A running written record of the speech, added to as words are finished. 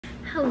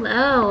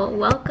Hello,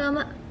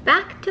 welcome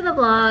back to the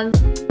vlog.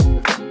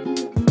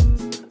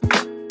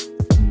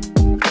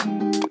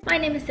 My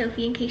name is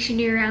Sophie, in case you're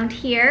new around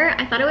here.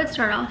 I thought I would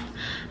start off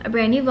a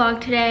brand new vlog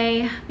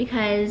today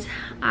because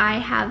I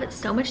have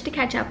so much to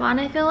catch up on.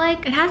 I feel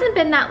like it hasn't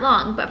been that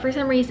long, but for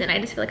some reason I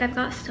just feel like I've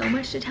got so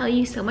much to tell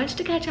you, so much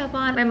to catch up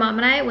on. My mom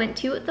and I went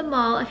to the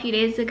mall a few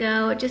days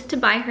ago just to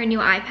buy her a new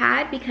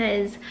iPad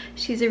because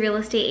she's a real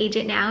estate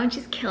agent now and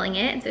she's killing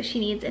it, and so she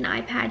needs an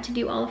iPad to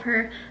do all of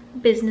her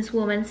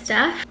businesswoman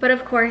stuff. But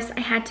of course I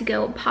had to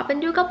go pop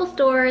into a couple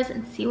stores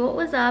and see what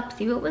was up,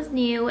 see what was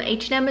new.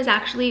 H&M is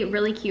actually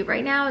really cute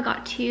right now. I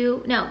got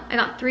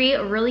three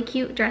really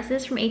cute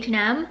dresses from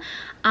H&M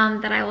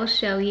that I will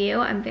show you.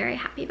 I'm very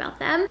happy about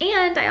them.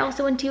 And I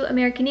also went to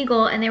American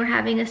Eagle and they were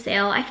having a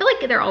sale. I feel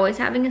like they're always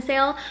having a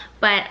sale,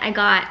 but I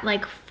got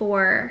like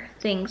 4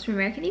 things from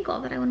American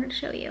Eagle that I wanted to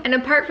show you. And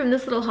apart from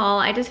this little haul,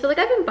 I just feel like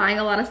I've been buying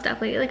a lot of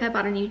stuff lately. Like I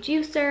bought a new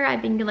juicer.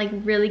 I've been like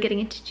really getting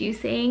into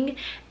juicing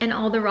and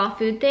all the raw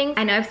food things.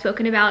 I know I've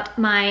spoken about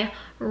my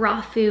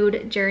raw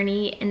food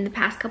journey in the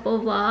past couple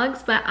of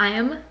vlogs, but I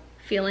am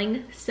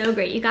feeling so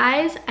great, you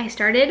guys. I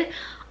started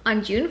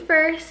on June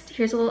 1st,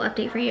 here's a little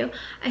update for you.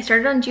 I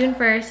started on June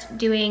 1st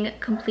doing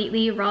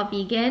completely raw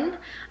vegan.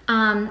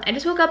 I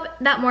just woke up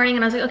that morning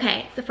and I was like,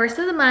 okay, it's the first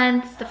of the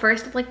month, the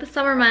first of like the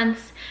summer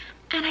months,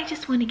 and I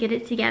just want to get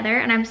it together.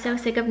 And I'm so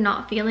sick of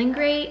not feeling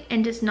great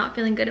and just not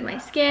feeling good in my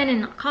skin and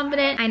not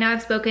confident. I know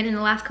I've spoken in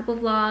the last couple of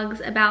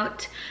vlogs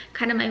about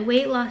kind of my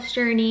weight loss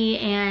journey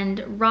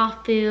and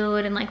raw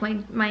food and like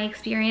my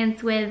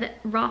experience with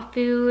raw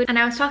food. And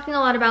I was talking a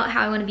lot about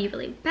how I want to be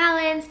really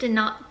balanced and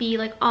not be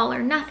like all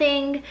or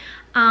nothing.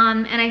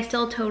 And I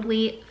still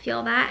totally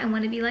feel that and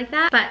want to be like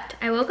that. But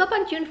I woke up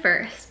on June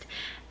 1st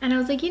and I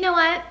was like, you know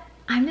what?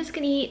 I'm just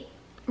gonna eat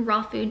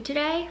raw food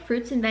today,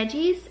 fruits and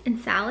veggies and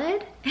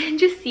salad, and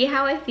just see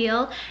how I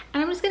feel.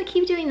 And I'm just gonna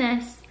keep doing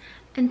this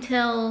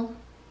until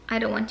I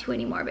don't want to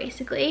anymore,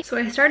 basically. So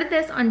I started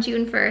this on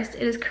June 1st.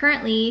 It is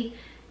currently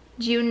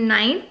June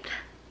 9th.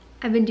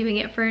 I've been doing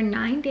it for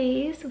 9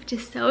 days, which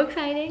is so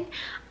exciting.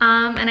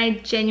 And I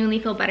genuinely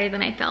feel better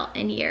than I felt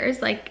in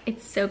years. Like,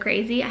 it's so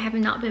crazy. I have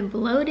not been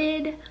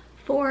bloated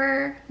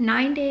for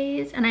 9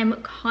 days, and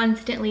I'm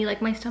constantly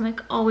like, my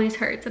stomach always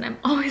hurts and I'm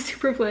always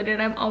super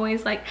bloated. I'm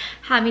always like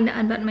having to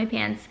unbutton my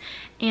pants,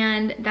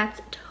 and that's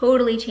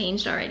totally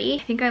changed already.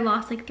 I think I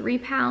lost like 3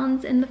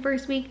 pounds in the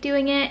first week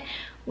doing it,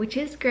 which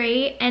is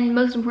great. And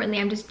most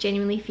importantly, I'm just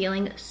genuinely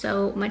feeling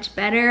so much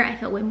better. I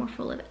feel way more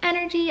full of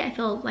energy. I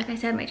feel, like I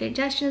said, my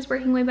digestion is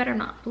working way better. I'm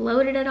not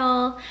bloated at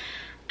all.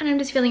 And I'm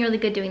just feeling really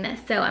good doing this.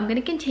 So I'm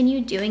gonna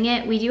continue doing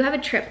it. We do have a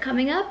trip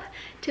coming up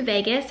to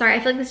Vegas. Sorry, I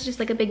feel like this is just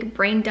like a big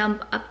brain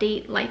dump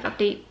update, life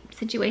update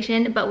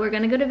situation, but we're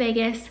gonna go to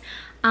Vegas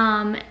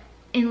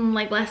in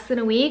like less than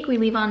a week. We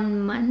leave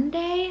on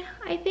Monday,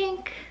 I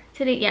think.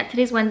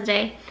 Today's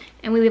Wednesday,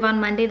 and we leave on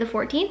Monday the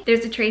 14th.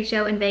 There's a trade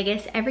show in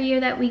Vegas every year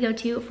that we go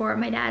to for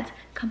my dad's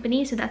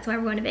company, so that's why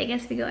we're going to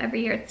Vegas. We go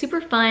every year. It's super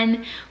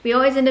fun. We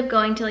always end up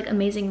going to like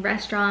amazing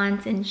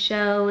restaurants and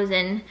shows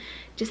and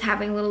just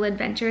having little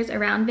adventures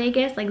around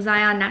Vegas, like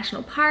Zion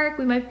National Park.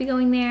 We might be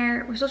going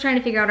there. We're still trying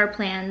to figure out our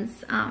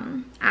plans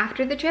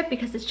after the trip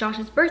because it's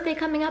Josh's birthday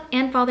coming up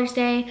and Father's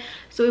Day,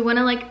 so we want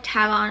to like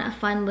tag on a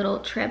fun little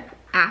trip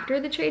after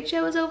the trade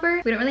show is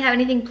over. We don't really have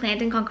anything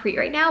planned in concrete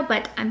right now,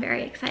 but I'm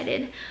very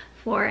excited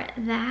for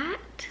that.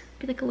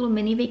 Be like a little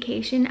mini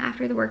vacation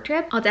after the work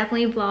trip. I'll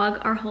definitely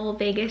vlog our whole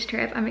Vegas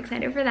trip. I'm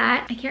excited for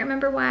that. I can't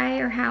remember why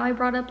or how I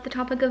brought up the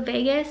topic of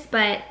Vegas,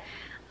 but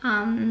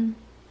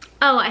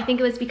oh, I think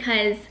it was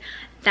because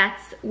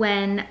that's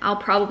when I'll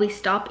probably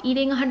stop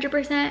eating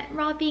 100%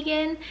 raw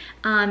vegan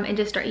and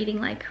just start eating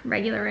like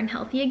regular and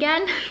healthy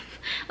again.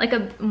 Like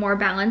a more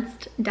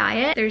balanced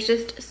diet. There's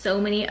just so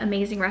many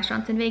amazing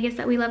restaurants in Vegas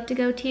that we love to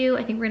go to.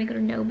 I think we're gonna go to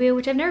Nobu,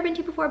 which I've never been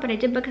to before, but I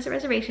did book us a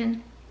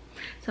reservation.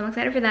 So I'm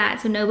excited for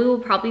that. So Nobu will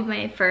probably be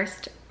my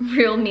first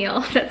real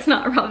meal that's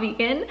not raw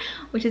vegan,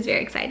 which is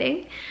very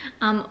exciting.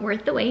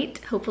 Worth the wait,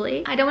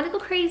 hopefully. I don't want to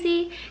go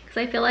crazy because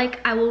I feel like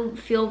I will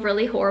feel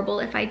really horrible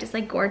if I just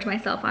like gorge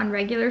myself on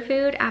regular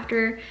food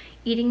after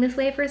eating this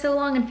way for so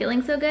long and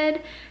feeling so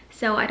good.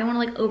 So I don't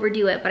want to like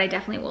overdo it, but I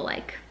definitely will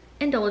like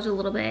indulge a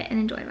little bit and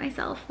enjoy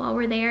myself while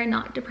we're there and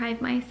not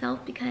deprive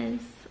myself because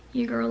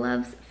your girl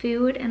loves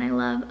food and I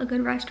love a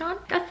good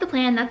restaurant. That's the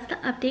plan. That's the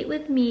update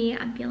with me.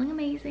 I'm feeling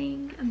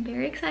amazing. I'm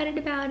very excited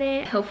about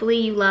it. Hopefully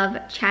you love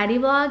chatty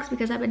vlogs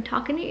because I've been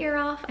talking your ear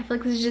off. I feel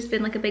like this has just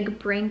been like a big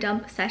brain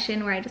dump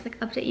session where I just like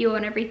update you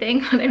on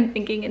everything, what I'm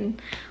thinking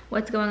and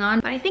what's going on.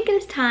 But I think it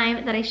is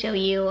time that I show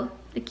you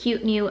the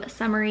cute new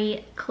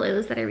summery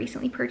clothes that I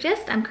recently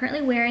purchased. I'm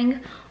currently wearing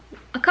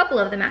a couple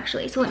of them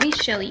actually, so let me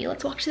show you.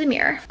 Let's walk to the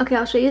mirror. Okay,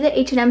 I'll show you the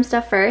H&M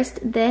stuff first.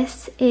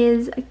 This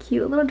is a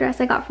cute little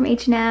dress I got from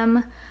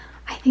H&M.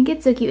 I think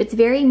it's so cute. It's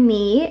very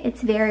me.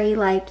 It's very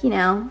like, you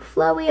know,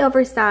 flowy,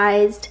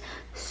 oversized,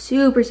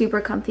 super,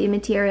 super comfy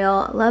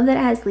material. Love that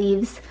it has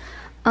sleeves.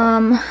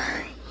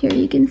 Here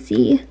you can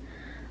see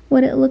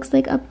what it looks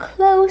like up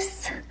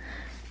close.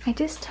 I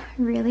just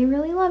really,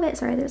 really love it.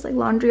 Sorry, there's like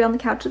laundry on the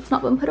couch that's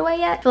not been put away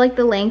yet. I feel like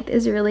the length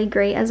is really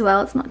great as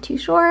well. It's not too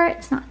short,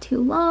 it's not too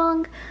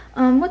long.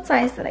 What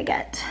size did I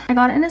get? I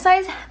got it in a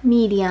size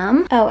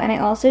medium. Oh, and I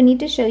also need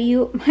to show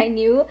you my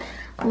new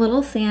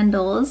little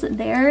sandals.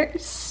 They're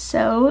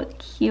so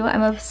cute.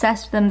 I'm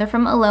obsessed with them. They're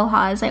from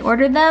Aloha's. I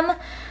ordered them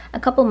a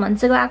couple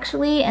months ago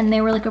actually, and they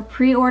were like a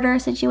pre-order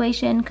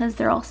situation because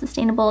they're all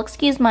sustainable.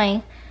 Excuse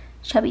my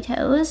chubby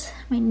toes,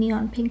 my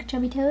neon pink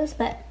chubby toes,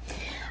 but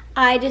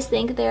I just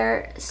think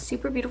they're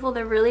super beautiful.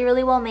 They're really,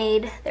 really well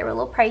made. They were a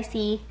little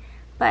pricey,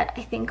 but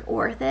I think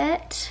worth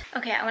it.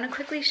 Okay, I want to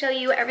quickly show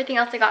you everything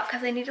else I got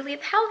because I need to leave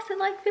the house in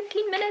like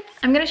 15 minutes.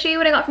 I'm going to show you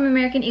what I got from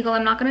American Eagle.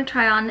 I'm not going to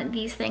try on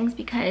these things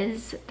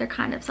because they're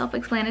kind of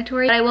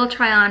self-explanatory, but I will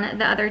try on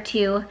the other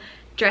two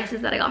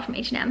dresses that I got from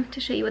H&M to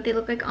show you what they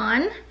look like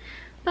on.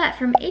 But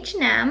from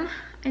H&M,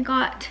 I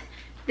got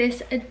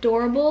this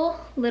adorable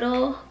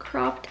little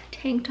cropped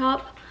tank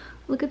top.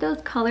 Look at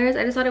those colors.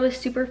 I just thought it was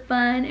super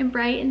fun and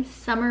bright and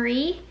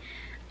summery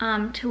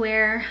to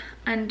wear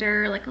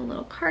under like a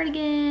little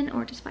cardigan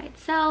or just by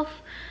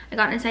itself. I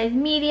got in a size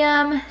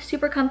medium,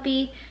 super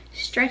comfy,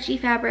 stretchy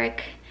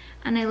fabric,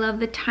 and I love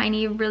the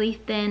tiny, really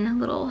thin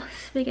little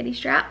spaghetti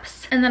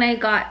straps. And then I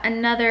got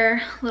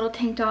another little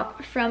tank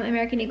top from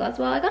American Eagle as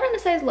well. I got it in a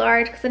size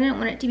large because I didn't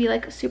want it to be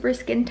like super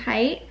skin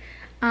tight.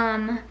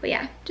 But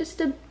yeah, just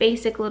a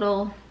basic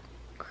little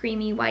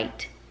creamy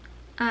white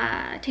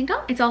tank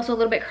top. It's also a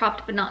little bit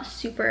cropped, but not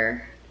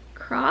super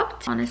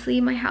cropped. Honestly,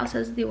 my house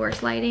has the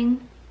worst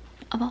lighting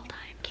of all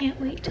time. Can't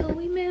wait till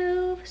we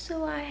move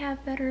so I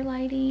have better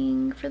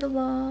lighting for the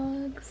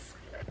vlogs.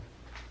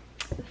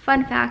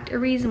 Fun fact, a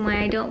reason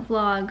why I don't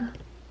vlog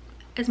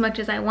as much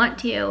as I want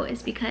to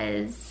is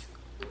because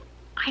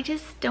I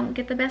just don't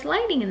get the best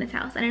lighting in this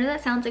house. And I know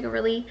that sounds like a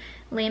really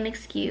lame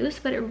excuse,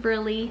 but it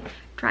really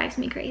drives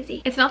me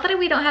crazy. It's not that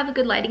we don't have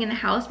good lighting in the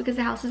house because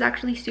the house is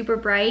actually super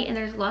bright and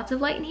there's lots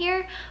of light in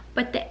here,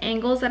 but the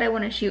angles that I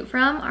want to shoot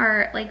from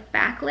are like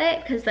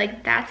backlit because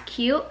like that's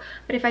cute,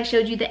 but if I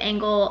showed you the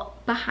angle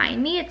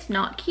behind me, it's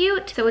not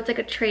cute. So it's like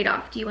a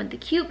trade-off. Do you want the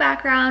cute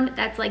background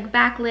that's like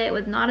backlit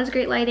with not as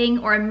great lighting,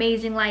 or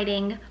amazing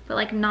lighting but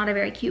like not a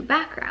very cute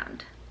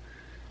background?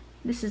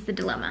 This is the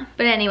dilemma.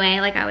 But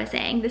anyway, like I was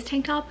saying, this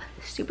tank top,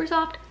 super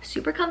soft,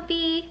 super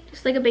comfy,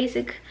 just like a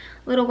basic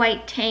little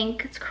white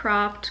tank. It's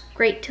cropped,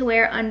 great to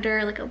wear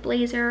under like a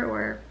blazer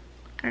or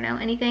I don't know,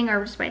 anything,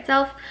 or just by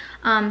itself.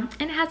 And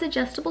it has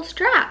adjustable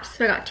straps.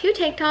 So I got two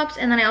tank tops,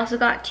 and then I also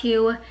got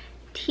two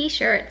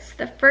t-shirts.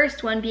 The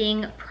first one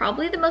being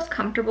probably the most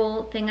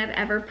comfortable thing I've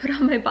ever put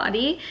on my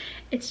body.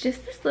 It's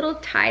just this little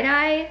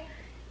tie-dye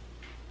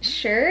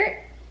shirt.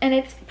 And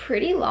it's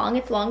pretty long.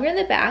 It's longer in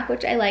the back,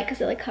 which I like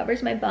because it like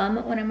covers my bum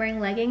when I'm wearing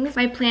leggings.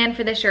 My plan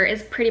for the shirt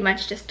is pretty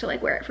much just to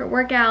like wear it for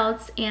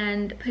workouts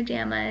and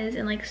pajamas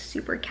and like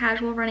super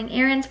casual running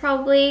errands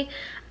probably.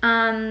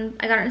 I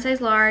got it in a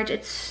size large.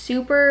 It's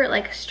super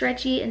like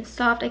stretchy and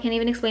soft. I can't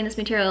even explain this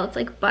material. It's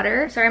like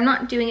butter. Sorry, I'm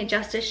not doing it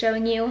justice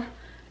showing you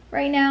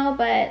right now,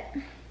 but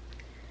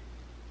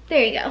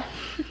there you go.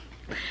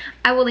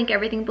 I will link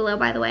everything below,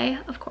 by the way,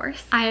 of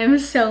course. I am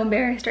so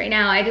embarrassed right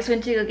now. I just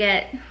went to go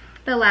get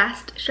the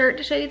last shirt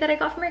to show you that I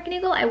got from American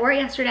Eagle. I wore it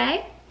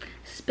yesterday,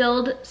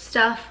 spilled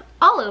stuff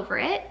all over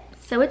it,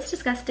 so it's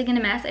disgusting and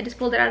a mess. I just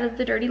pulled it out of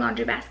the dirty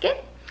laundry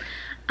basket.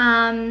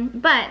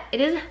 But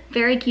it is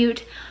very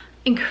cute,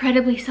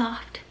 incredibly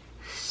soft,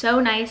 so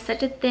nice,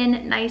 such a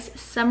thin, nice,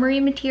 summery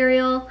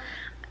material.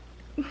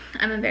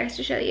 I'm embarrassed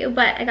to show you,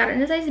 but I got it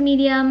in a size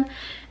medium,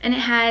 and it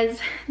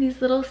has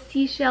these little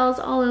seashells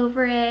all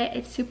over it.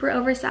 It's super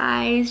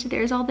oversized.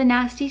 There's all the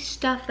nasty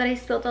stuff that I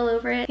spilled all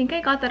over it. I think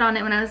I got that on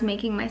it when I was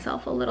making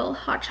myself a little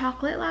hot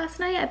chocolate last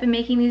night. I've been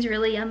making these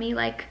really yummy,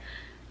 like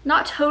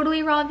not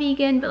totally raw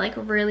vegan, but like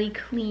really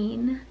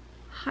clean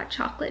hot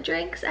chocolate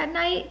drinks at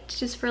night,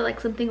 just for like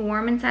something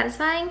warm and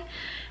satisfying.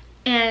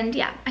 And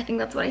yeah, I think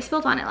that's what I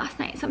spilled on it last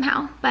night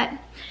somehow. But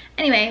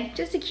anyway,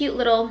 just a cute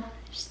little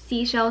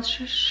seashell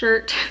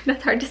shirt.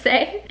 That's hard to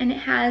say. And it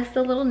has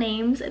the little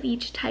names of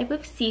each type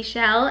of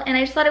seashell, and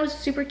I just thought it was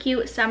super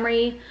cute,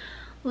 summery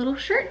little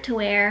shirt to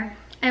wear.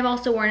 I've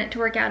also worn it to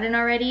work out in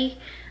already.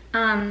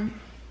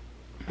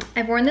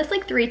 I've worn this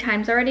like 3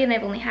 times already, and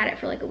I've only had it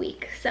for like a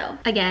week. So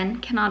again,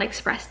 cannot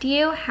express to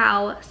you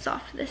how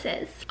soft this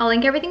is. I'll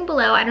link everything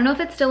below. I don't know if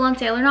it's still on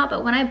sale or not,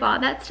 but when I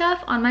bought that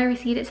stuff, on my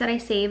receipt it said I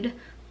saved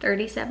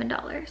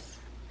 $37.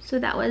 So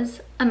that was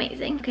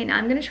amazing. Okay, now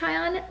I'm gonna try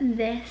on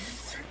this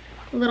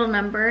little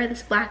number,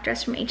 this black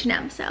dress from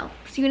H&M, so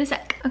see you in a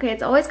sec. Okay,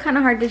 it's always kind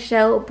of hard to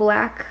show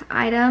black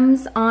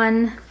items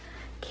on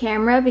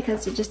camera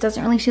because it just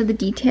doesn't really show the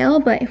detail,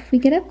 but if we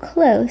get up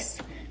close,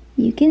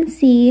 you can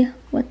see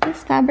what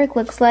this fabric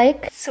looks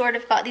like. It's sort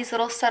of got these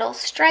little subtle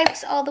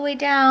stripes all the way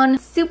down.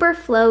 Super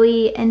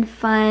flowy and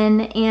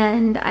fun,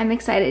 and I'm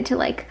excited to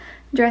like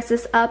dress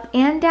this up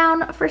and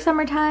down for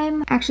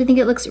summertime. I actually think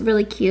it looks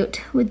really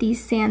cute with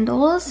these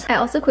sandals. I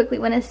also quickly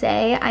want to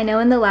say, I know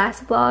in the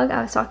last vlog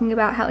I was talking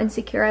about how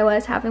insecure I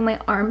was having my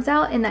arms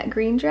out in that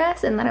green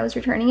dress and that I was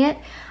returning it.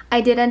 I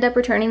did end up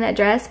returning that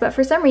dress, but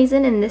for some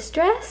reason in this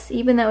dress,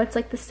 even though it's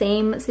like the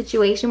same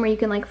situation where you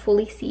can like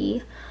fully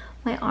see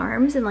my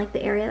arms and like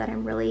the area that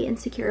I'm really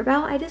insecure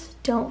about, I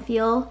just don't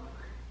feel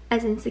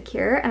as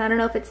insecure. And I don't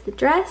know if it's the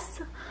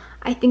dress.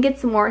 I think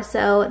it's more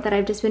so that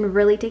I've just been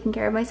really taking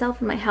care of myself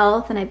and my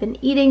health, and I've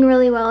been eating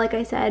really well, like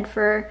I said,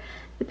 for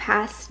the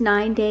past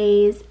 9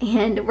 days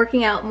and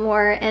working out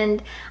more.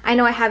 And I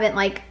know I haven't,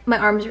 like, my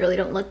arms really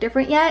don't look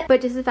different yet, but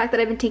just the fact that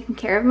I've been taking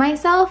care of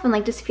myself and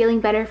like just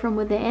feeling better from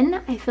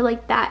within, I feel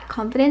like that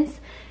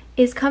confidence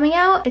is coming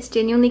out. It's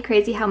genuinely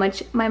crazy how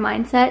much my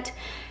mindset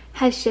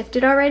has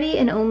shifted already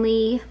in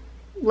only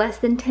less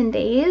than 10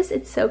 days.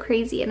 It's so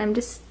crazy, and I'm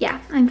just, yeah,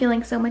 I'm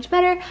feeling so much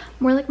better,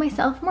 more like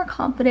myself, more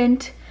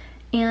confident,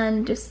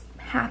 and just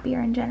happier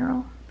in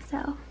general.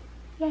 So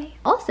yay.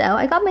 Also,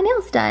 I got my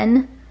nails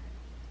done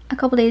a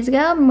couple days ago.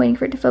 I'm waiting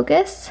for it to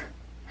focus.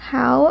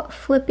 How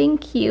flipping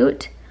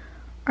cute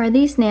are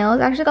these nails?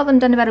 I actually got them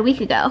done about a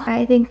week ago.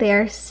 I think they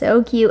are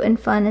so cute and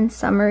fun and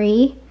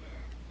summery.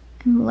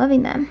 I'm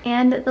loving them.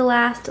 And the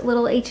last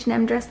little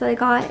H&M dress that I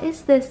got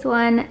is this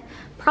one.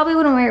 Probably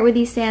wouldn't wear it with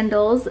these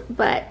sandals,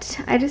 but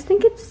I just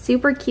think it's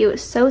super cute.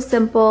 So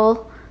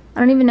simple. I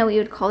don't even know what you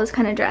would call this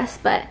kind of dress,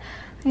 but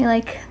I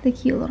like the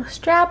cute little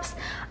straps.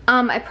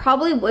 I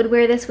probably would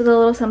wear this with a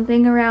little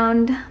something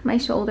around my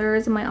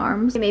shoulders and my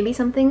arms. Maybe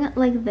something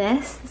like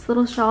this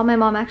little shawl. My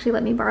mom actually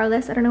let me borrow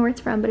this. I don't know where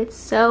it's from, but it's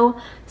so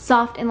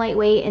soft and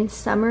lightweight and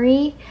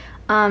summery.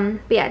 But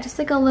yeah, just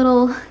like a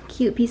little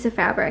cute piece of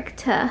fabric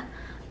to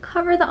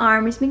cover the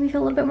arm, just make me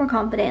feel a little bit more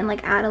confident and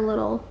like add a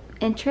little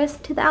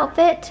interest to the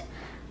outfit.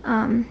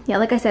 Yeah,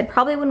 like I said,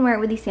 probably wouldn't wear it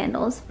with these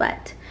sandals,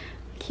 but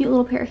cute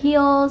little pair of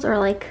heels or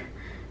like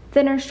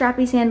thinner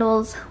strappy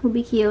sandals would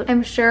be cute.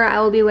 I'm sure I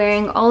will be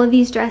wearing all of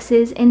these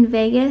dresses in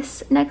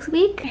Vegas next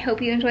week. I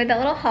hope you enjoyed that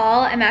little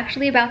haul. I'm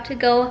actually about to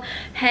go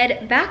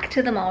head back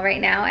to the mall right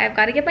now. I've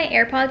got to get my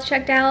AirPods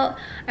checked out.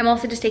 I'm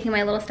also just taking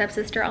my little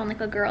stepsister on like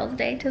a girls'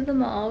 day to the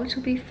mall, which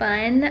will be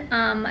fun.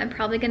 I'm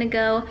probably gonna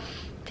go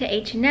to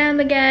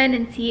H&M again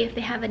and see if they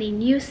have any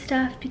new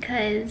stuff,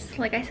 because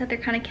like I said, they're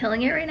kind of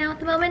killing it right now at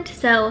the moment.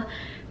 So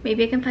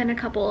maybe I can find a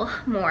couple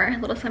more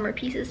little summer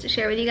pieces to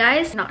share with you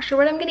guys. Not sure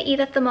what I'm gonna eat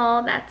at the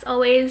mall. That's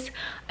always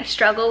a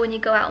struggle when you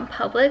go out in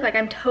public. Like,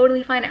 I'm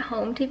totally fine at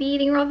home to be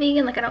eating raw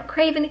vegan. Like, I don't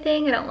crave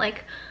anything. I don't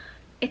like,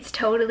 it's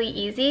totally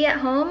easy at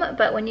home.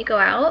 But when you go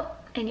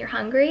out and you're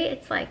hungry,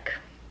 it's like,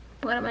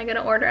 what am I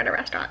gonna order at a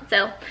restaurant?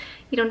 So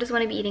you don't just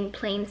wanna be eating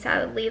plain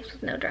salad leaves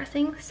with no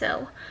dressing.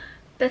 So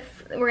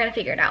we're gonna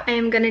figure it out. I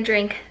am gonna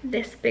drink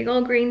this big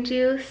old green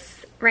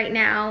juice right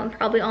now. I'm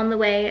probably on the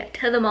way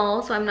to the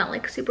mall, so I'm not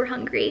like super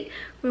hungry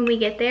when we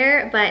get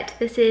there. But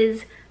this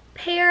is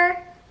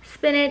pear,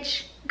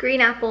 spinach,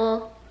 green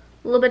apple,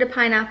 a little bit of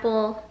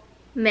pineapple,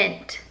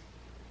 mint.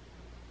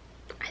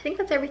 I think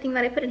that's everything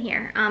that I put in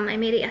here. I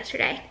made it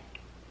yesterday.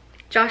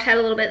 Josh had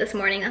a little bit this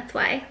morning, that's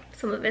why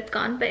some of it's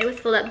gone, but it was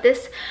filled up.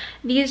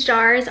 These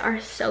jars are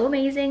so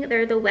amazing.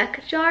 They're the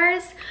Weck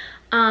jars.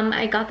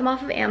 I got them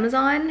off of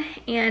Amazon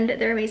and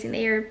they're amazing.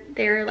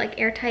 They're like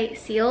airtight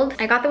sealed.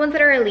 I got the ones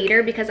that are a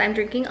liter because I'm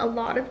drinking a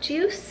lot of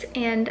juice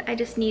and I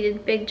just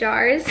needed big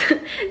jars.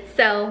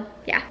 So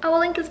yeah, I will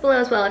link this below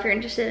as well if you're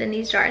interested in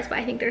these jars, but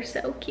I think they're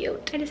so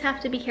cute. I just have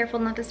to be careful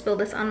not to spill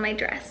this on my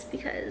dress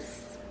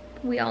because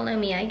we all know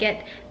me, I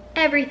get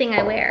everything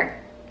I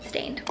wear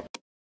stained.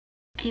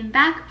 I'm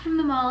back from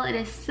the mall. It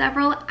is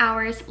several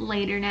hours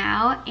later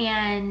now,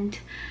 and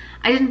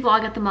I didn't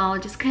vlog at the mall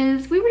just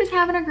because we were just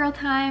having a girl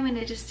time and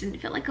it just didn't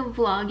feel like a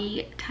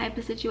vloggy type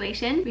of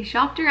situation. We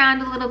shopped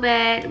around a little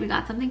bit. We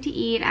got something to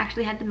eat. I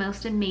actually had the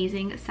most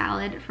amazing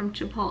salad from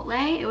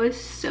Chipotle. It was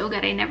so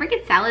good. I never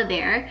get salad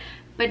there,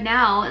 but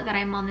now that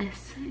I'm on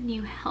this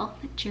new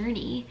health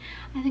journey,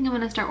 I think I'm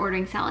gonna start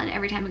ordering salad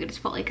every time I go to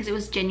Chipotle because it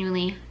was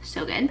genuinely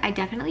so good. I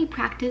definitely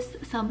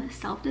practiced some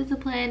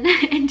self-discipline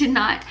and did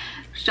not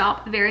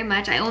shop very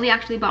much. I only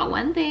actually bought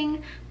one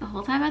thing the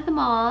whole time at the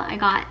mall. I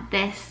got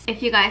this.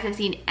 If you guys have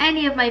seen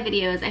any of my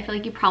videos, I feel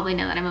like you probably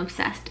know that I'm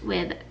obsessed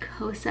with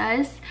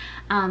Kosas.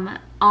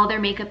 All their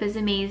makeup is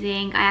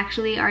amazing. I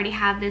actually already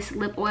have this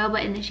lip oil,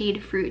 but in the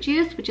shade Fruit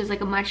Juice, which is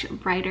like a much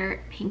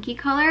brighter pinky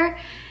color.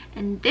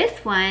 And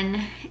this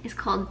one is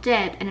called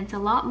Dip, and it's a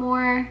lot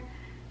more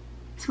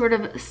sort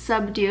of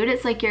subdued.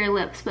 It's like your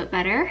lips but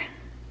better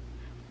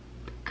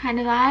kind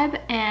of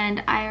vibe,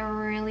 and I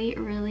really,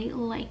 really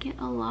like it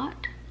a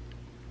lot.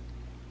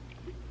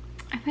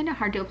 I find it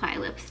hard to apply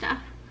lip stuff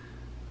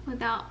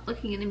without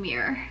looking in the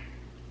mirror.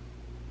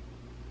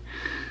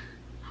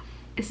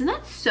 Isn't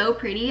that so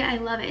pretty? I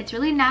love it. It's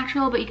really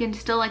natural, but you can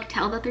still like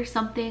tell that there's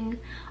something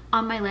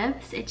on my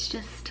lips. It's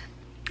just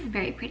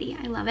very pretty.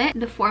 I love it.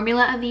 The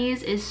formula of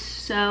these is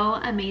so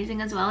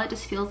amazing as well. It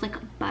just feels like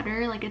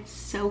butter. Like, it's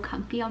so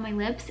comfy on my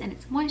lips, and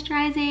it's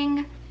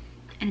moisturizing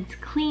and it's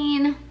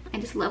clean. I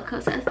just love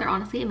Kosas. They're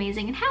honestly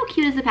amazing. And how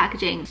cute is the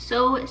packaging?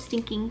 So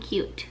stinking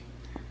cute.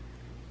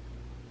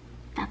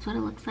 That's what it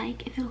looks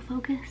like, if it'll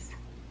focus.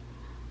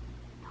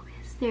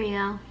 Focus, there you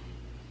go.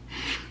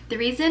 The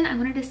reason I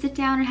wanted to sit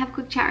down and have a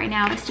quick chat right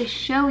now is to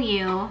show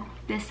you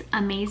this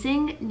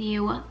amazing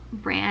new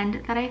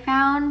brand that I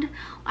found.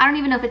 I don't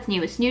even know if it's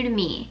new to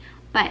me,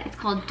 but it's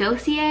called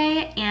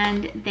Dossier,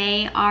 and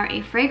they are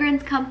a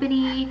fragrance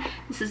company.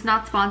 This is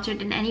not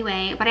sponsored in any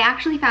way, but I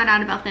actually found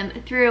out about them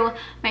through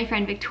my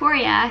friend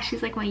Victoria.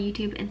 She's like my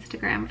YouTube,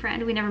 Instagram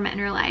friend. We never met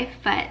in real life,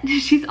 but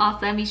she's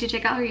awesome. You should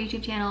check out her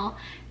YouTube channel.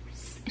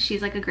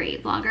 She's like a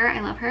great vlogger. I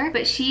love her.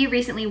 But she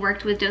recently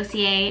worked with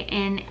Dossier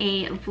in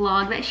a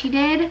vlog that she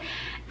did,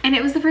 and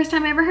it was the first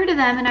time I ever heard of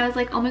them, and I was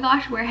like, oh my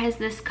gosh, where has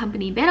this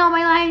company been all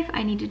my life?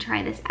 I need to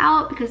try this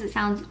out because it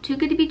sounds too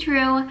good to be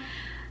true.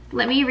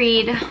 Let me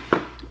read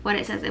what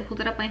it says. I pulled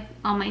it up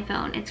on my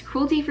phone. It's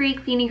cruelty-free,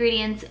 clean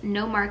ingredients,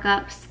 no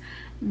markups,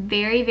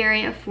 very,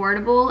 very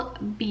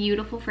affordable,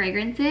 beautiful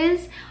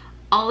fragrances.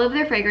 All of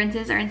their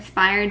fragrances are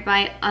inspired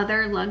by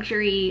other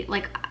luxury,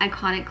 like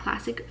iconic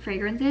classic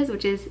fragrances,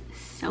 which is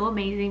so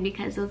amazing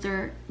because those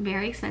are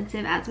very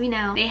expensive, as we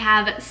know. They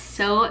have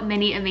so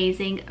many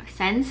amazing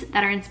scents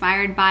that are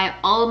inspired by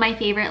all of my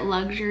favorite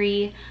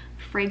luxury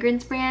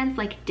fragrance brands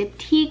like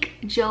Diptyque,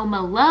 Jo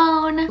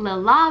Malone, Le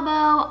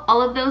Labo,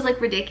 all of those like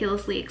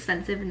ridiculously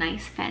expensive,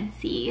 nice,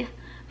 fancy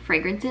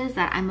fragrances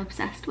that I'm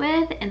obsessed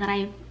with and that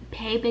I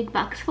pay big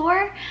bucks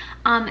for.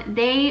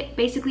 They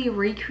basically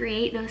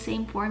recreate those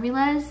same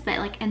formulas but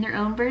like in their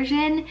own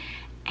version,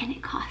 and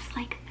it costs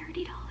like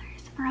 $30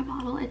 for a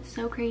bottle. It's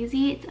so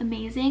crazy. It's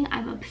amazing.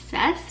 I'm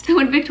obsessed. So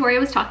when Victoria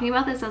was talking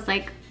about this, I was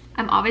like,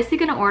 I'm obviously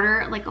gonna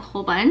order like a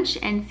whole bunch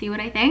and see what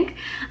I think.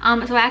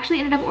 So I actually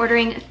ended up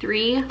ordering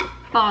 3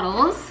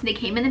 bottles. They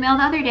came in the mail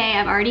the other day.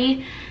 I've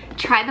already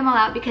tried them all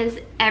out because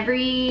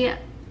every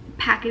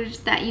package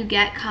that you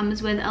get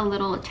comes with a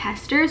little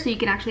tester, so you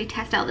can actually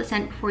test out the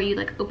scent before you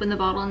like open the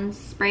bottle and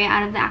spray it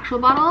out of the actual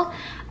bottle.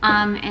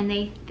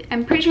 And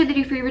I'm pretty sure they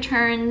do free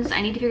returns.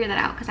 I need to figure that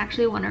out because I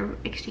actually want to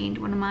exchange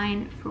one of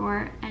mine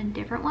for a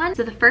different one.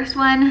 So the first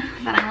one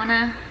that I want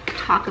to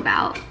talk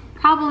about,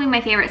 probably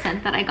my favorite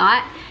scent that I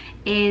got,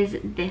 is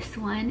this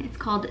one. It's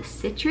called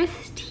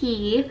Citrus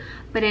Tea,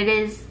 but it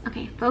is,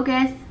 okay,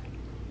 focus.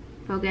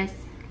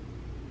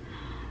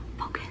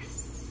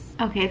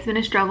 Okay, it's been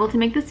a struggle to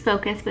make this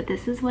focus, but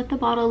this is what the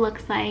bottle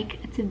looks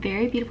like. It's a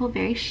very beautiful,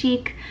 very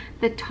chic.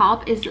 The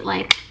top is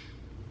like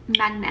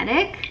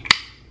magnetic,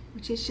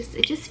 which is just,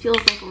 it just feels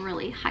like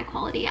really high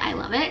quality. I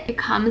love it. It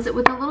comes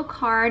with a little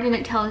card and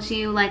it tells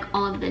you like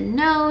all of the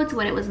notes,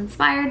 what it was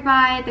inspired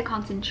by, the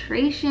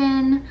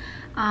concentration,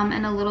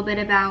 and a little bit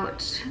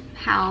about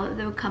how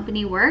the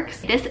company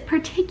works. This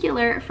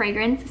particular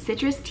fragrance,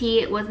 Citrus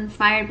Tea, was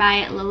inspired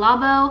by Le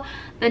Labo,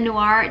 the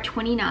Noir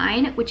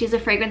 29, which is a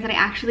fragrance that I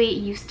actually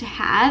used to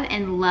have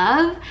and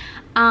love.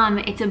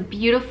 It's a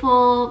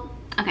beautiful,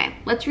 okay,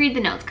 let's read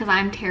the notes because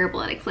I'm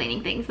terrible at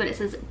explaining things, but it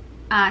says,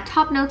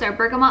 top notes are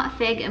bergamot,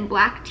 fig, and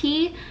black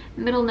tea.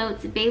 Middle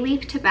notes, bay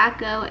leaf,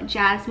 tobacco,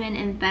 jasmine,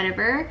 and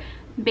vetiver.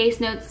 Base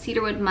notes,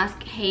 cedarwood,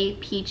 musk, hay,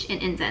 peach,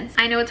 and incense.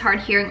 I know it's hard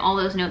hearing all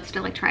those notes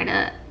to like try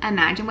to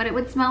imagine what it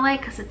would smell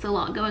like because it's a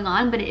lot going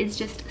on, but it is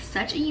just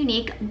such a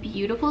unique,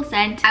 beautiful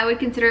scent. I would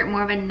consider it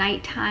more of a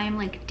nighttime,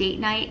 like date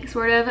night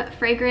sort of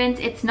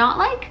fragrance. It's not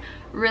like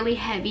really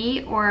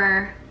heavy,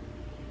 or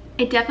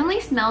it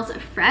definitely smells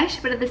fresh,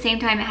 but at the same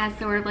time it has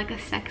sort of like a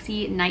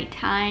sexy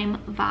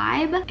nighttime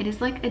vibe. It is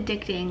like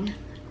addicting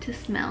to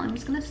smell. I'm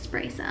just gonna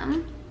spray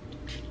some.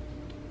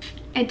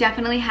 It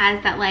definitely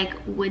has that like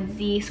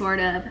woodsy sort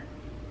of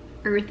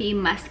earthy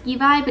musky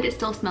vibe, but it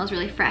still smells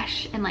really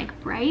fresh and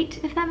like bright,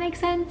 if that makes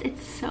sense.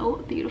 It's so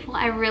beautiful.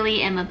 I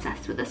really am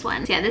obsessed with this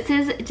one. So yeah, this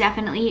is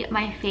definitely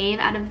my fave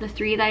out of the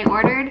 3 that I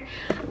ordered.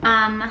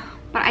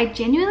 But I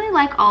genuinely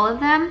like all of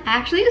them. I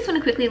actually just want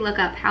to quickly look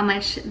up how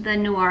much the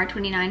Noir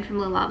 29 from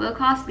Le Labo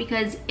cost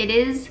because it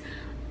is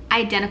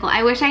identical.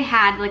 I wish I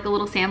had like a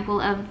little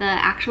sample of the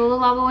actual Le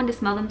Labo one to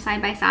smell them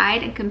side by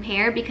side and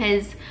compare,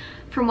 because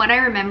from what I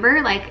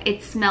remember, like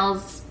it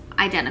smells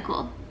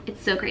identical.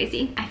 It's so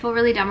crazy. I feel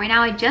really dumb right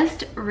now. I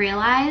just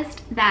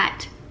realized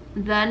that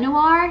the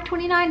Noir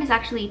 29 is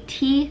actually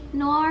Tea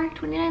Noir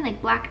 29,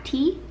 like black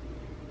tea.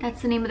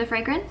 That's the name of the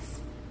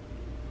fragrance.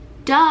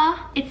 Duh.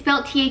 It's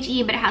spelled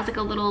T-H-E, but it has like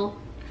a little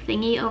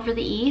thingy over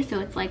the E, so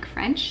it's like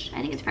French.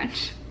 I think it's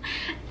French.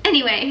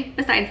 Anyway,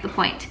 besides the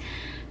point.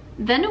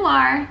 The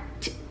Noir,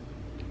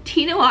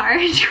 Tea Noir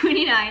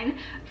 29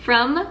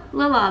 from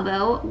Le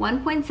Labo,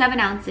 1.7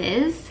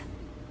 ounces,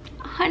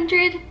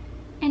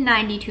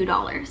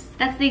 $192.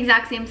 That's the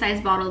exact same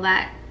size bottle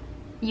that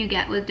you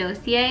get with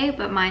Dossier,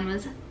 but mine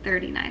was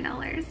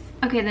 $39.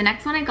 Okay, the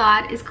next one I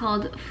got is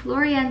called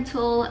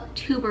Floriental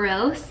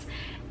Tuberose,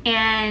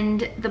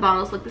 and the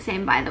bottles look the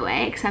same, by the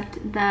way, except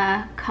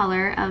the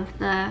color of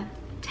the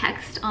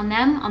text on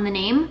them, on the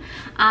name.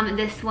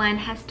 This one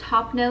has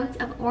top notes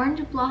of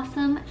orange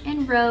blossom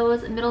and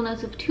rose, middle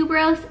notes of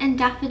tuberose and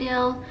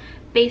daffodil.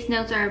 Base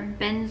notes are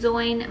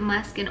benzoin,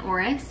 musk, and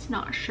orris.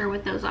 Not sure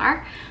what those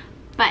are.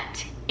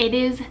 but it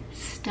is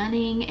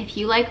stunning. If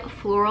you like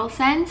floral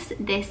scents,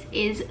 this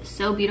is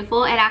so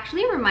beautiful. It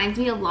actually reminds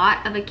me a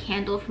lot of a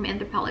candle from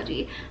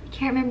Anthropologie. I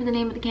can't remember the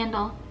name of the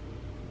candle.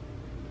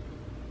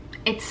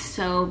 It's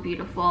so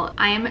beautiful.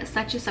 I am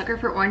such a sucker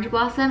for orange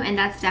blossom, and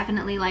that's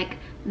definitely like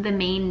the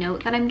main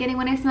note that I'm getting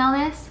when I smell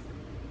this.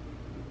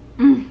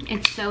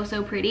 It's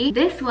so pretty.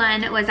 This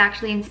one was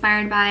actually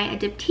inspired by a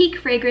diptyque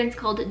fragrance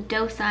called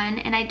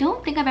Dosun, and I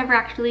don't think I've ever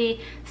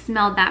actually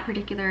smelled that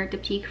particular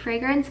diptyque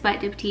fragrance,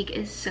 but diptyque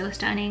is so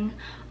stunning.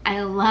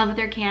 I love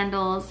their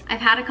candles.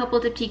 I've had a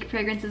couple diptyque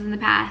fragrances in the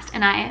past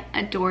and I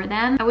adore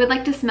them. I would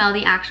like to smell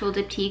the actual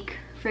diptyque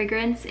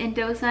fragrance in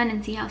Dosun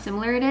and see how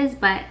similar it is,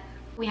 but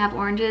we have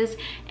oranges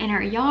in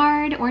our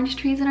yard, orange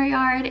trees in our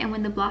yard, and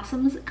when the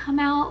blossoms come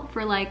out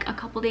for like a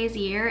couple days a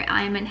year,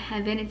 I'm in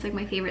heaven. It's like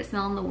my favorite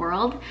smell in the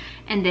world,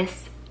 and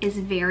this is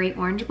very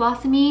orange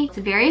blossomy. It's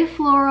very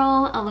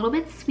floral, a little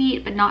bit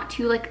sweet, but not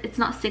too like, it's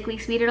not sickly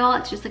sweet at all.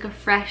 It's just like a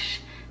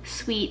fresh,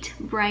 sweet,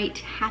 bright,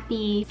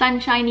 happy,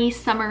 sunshiny,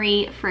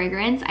 summery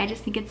fragrance. I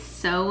just think it's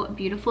so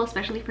beautiful,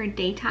 especially for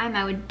daytime.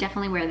 I would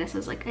definitely wear this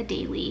as like a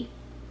daily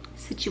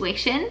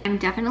situation. I'm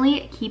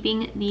definitely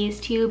keeping these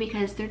two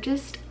because they're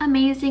just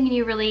amazing and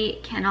you really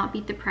cannot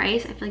beat the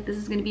price. I feel like this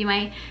is going to be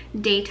my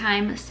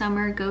daytime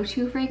summer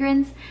go-to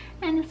fragrance,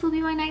 and this will be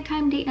my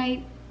nighttime date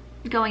night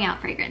going out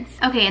fragrance.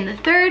 Okay, and the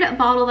third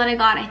bottle that I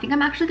got, I think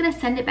I'm actually going to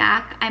send it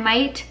back. I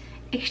might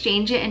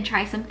exchange it and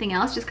try something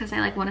else just because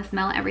I like want to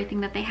smell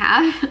everything that they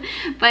have.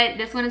 But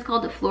this one is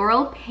called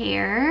Floral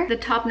Pear. The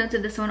top notes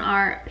of this one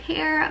are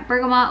pear,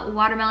 bergamot,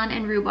 watermelon,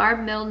 and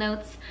rhubarb. Middle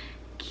notes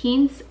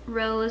quince,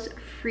 rose,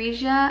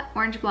 freesia,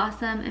 orange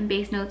blossom, and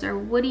base notes are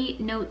woody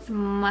notes,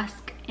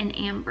 musk, and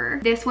amber.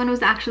 This one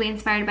was actually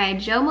inspired by a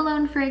Jo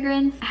Malone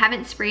fragrance. I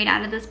haven't sprayed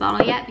out of this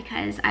bottle yet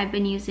because I've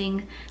been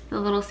using the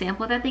little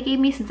sample that they gave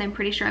me, since I'm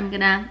pretty sure I'm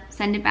gonna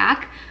send it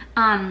back.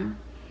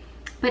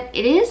 But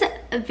it is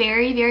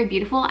very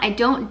beautiful. I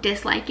don't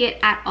dislike it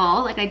at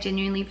all. Like, I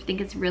genuinely think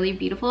it's really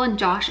beautiful, and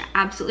Josh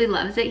absolutely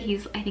loves it.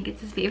 I think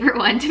it's his favorite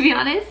one, to be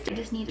honest. I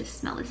just need to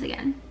smell this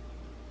again.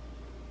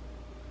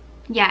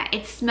 Yeah,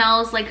 it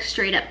smells like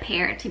straight up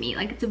pear to me.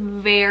 Like, it's a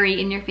very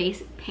in your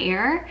face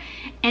pear,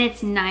 and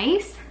it's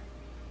nice,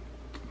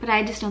 but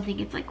I just don't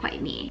think it's like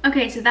quite me.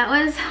 Okay, so that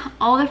was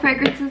all the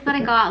fragrances that I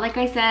got. Like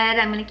I said,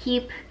 I'm gonna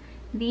keep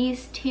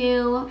these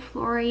two,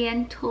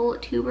 Floriental,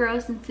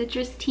 Tuberose, and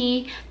Citrus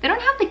Tea. They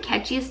don't have the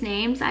catchiest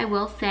names, I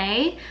will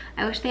say.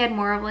 I wish they had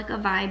more of like a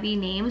vibey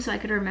name so I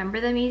could remember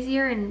them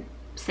easier and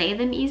say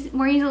them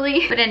more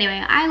easily. But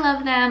anyway, I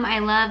love them. I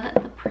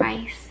love the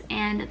price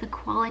and the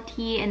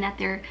quality, and that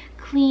they're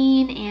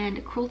clean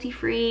and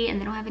cruelty-free, and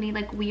they don't have any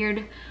like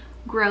weird,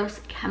 gross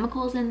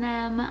chemicals in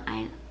them.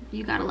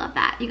 You gotta love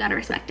that. You gotta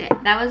respect it.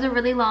 That was a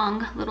really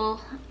long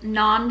little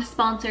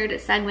non-sponsored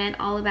segment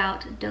all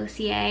about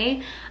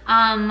Dossier.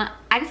 I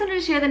just wanted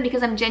to share them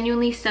because I'm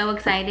genuinely so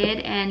excited,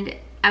 and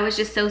I was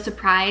just so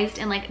surprised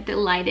and like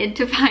delighted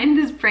to find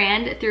this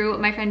brand through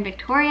my friend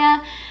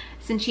Victoria,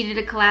 since she did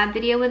a collab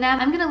video with them.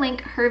 I'm gonna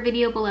link her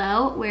video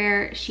below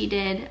where she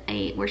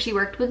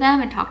worked with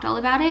them and talked all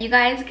about it. You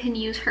guys can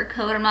use her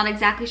code. I'm not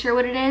exactly sure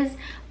what it is,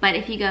 but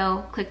if you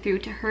go click through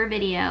to her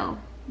video,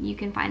 you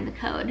can find the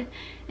code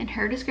in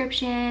her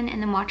description,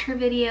 and then watch her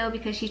video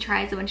because she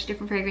tries a bunch of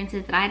different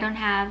fragrances that I don't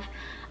have,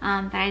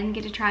 that I didn't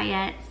get to try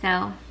yet.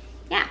 So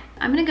yeah,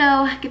 I'm gonna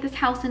go get this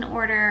house in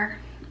order,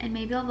 and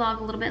maybe I'll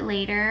vlog a little bit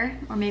later,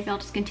 or maybe I'll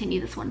just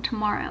continue this one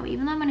tomorrow,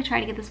 even though I'm gonna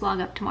try to get this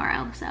vlog up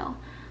tomorrow. So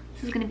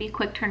this is gonna be a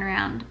quick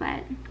turnaround,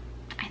 but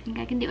I think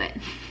I can do it.